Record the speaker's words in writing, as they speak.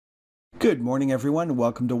Good morning, everyone.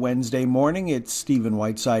 Welcome to Wednesday morning. It's Stephen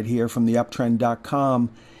Whiteside here from the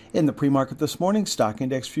Uptrend.com. In the pre-market this morning, stock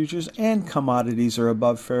index futures and commodities are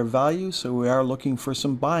above fair value, so we are looking for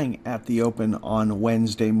some buying at the open on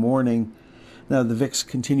Wednesday morning. Now, the VIX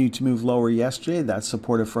continued to move lower yesterday. That's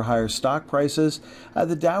supportive for higher stock prices.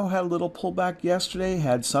 The Dow had a little pullback yesterday,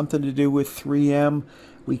 had something to do with 3M.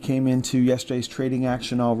 We came into yesterday's trading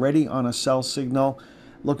action already on a sell signal,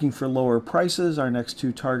 looking for lower prices. Our next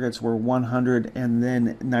two targets were 100 and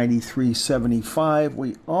then 93.75.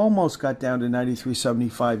 We almost got down to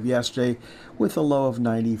 93.75 yesterday with a low of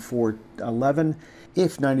 94.11.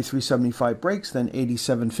 If 93.75 breaks, then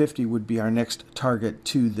 87.50 would be our next target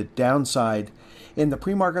to the downside. In the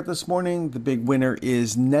pre-market this morning, the big winner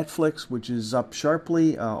is Netflix, which is up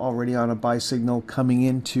sharply, already on a buy signal coming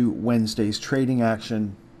into Wednesday's trading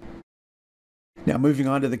action. Now, moving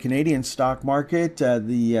on to the Canadian stock market, the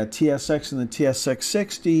TSX and the TSX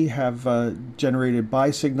 60 have generated buy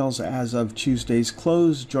signals as of Tuesday's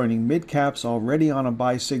close, joining mid-caps already on a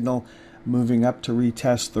buy signal, moving up to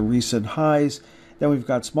retest the recent highs. Then we've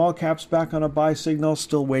got small caps back on a buy signal,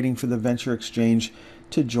 still waiting for the Venture Exchange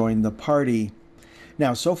to join the party.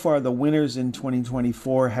 Now, so far, the winners in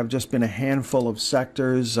 2024 have just been a handful of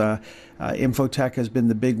sectors. Infotech has been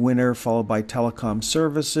the big winner, followed by telecom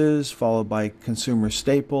services, followed by consumer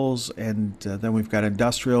staples, and then we've got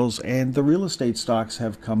industrials, and the real estate stocks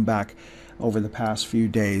have come back over the past few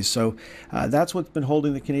days. So that's what's been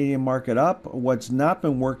holding the Canadian market up. What's not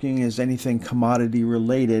been working is anything commodity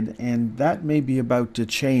related, and that may be about to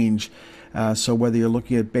change. So whether you're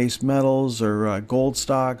looking at base metals or gold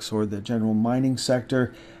stocks or the general mining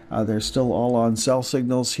sector, they're still all on sell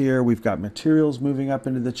signals here. We've got materials moving up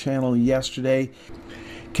into the channel yesterday.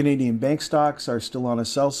 Canadian bank stocks are still on a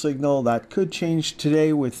sell signal. That could change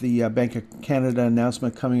today with the Bank of Canada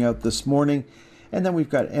announcement coming out this morning. And then we've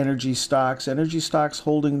got energy stocks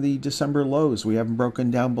holding the December lows. We haven't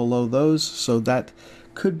broken down below those, so that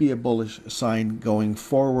could be a bullish sign going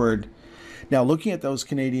forward. Now, looking at those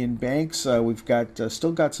Canadian banks, we've got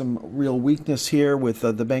still got some real weakness here with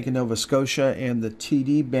the Bank of Nova Scotia and the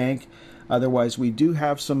TD Bank. Otherwise, we do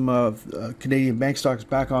have some Canadian bank stocks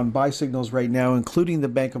back on buy signals right now, including the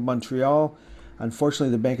Bank of Montreal.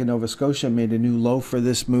 Unfortunately, the Bank of Nova Scotia made a new low for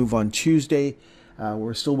this move on Tuesday.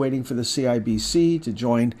 We're still waiting for the CIBC to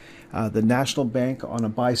join the National Bank on a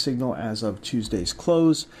buy signal as of Tuesday's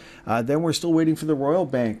close. Then we're still waiting for the Royal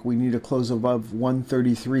Bank. We need a close above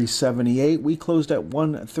 133.78. We closed at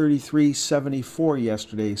 133.74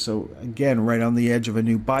 yesterday. So again, right on the edge of a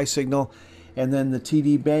new buy signal. And then the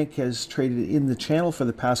TD Bank has traded in the channel for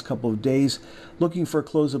the past couple of days, looking for a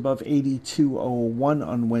close above 82.01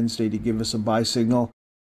 on Wednesday to give us a buy signal.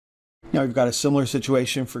 Now we've got a similar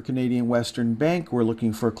situation for Canadian Western Bank. We're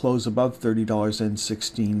looking for a close above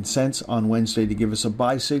 $30.16 on Wednesday to give us a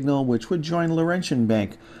buy signal, which would join Laurentian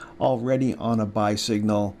Bank, already on a buy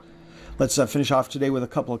signal. Let's finish off today with a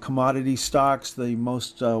couple of commodity stocks. The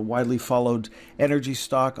most widely followed energy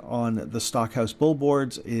stock on the Stockhouse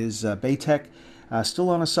billboards is Baytech. Still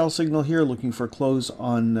on a sell signal here, looking for a close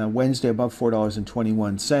on Wednesday above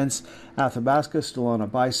 $4.21. Athabasca still on a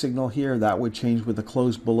buy signal here. That would change with a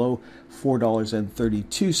close below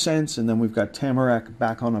 $4.32. And then we've got Tamarack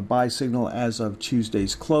back on a buy signal as of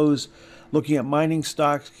Tuesday's close. Looking at mining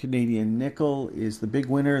stocks, Canadian Nickel is the big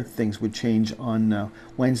winner. Things would change on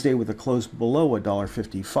Wednesday with a close below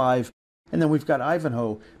 $1.55. And then we've got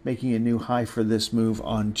Ivanhoe making a new high for this move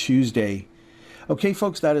on Tuesday. Okay,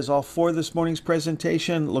 folks, that is all for this morning's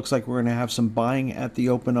presentation. Looks like we're going to have some buying at the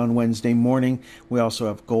open on Wednesday morning. We also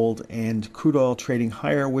have gold and crude oil trading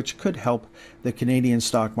higher, which could help the Canadian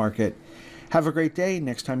stock market. Have a great day.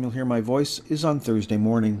 Next time you'll hear my voice is on Thursday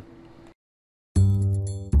morning.